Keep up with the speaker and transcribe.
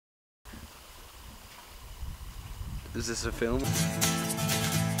Is this a film?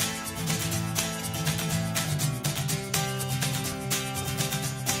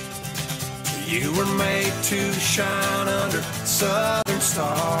 You were made to shine under southern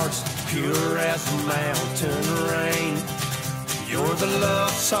stars, pure as the mountain rain. You're the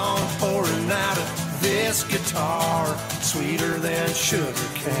love song pouring out of this guitar, sweeter than sugar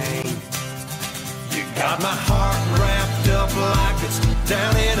cane. You got my heart wrapped up like it's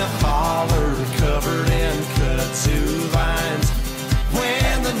down in a holler, covered in kudzu vines.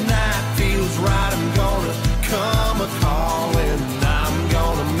 When the night feels right, I'm gonna come a-calling, I'm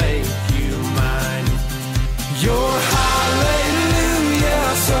gonna make you mine. Your hallelujah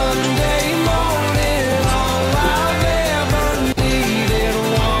Sunday morning, all I've ever needed,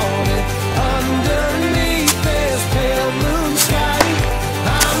 wanted. Underneath this pale moon sky,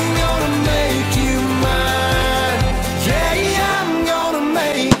 I'm gonna make you mine. Yeah, I'm gonna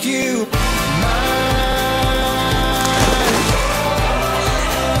make you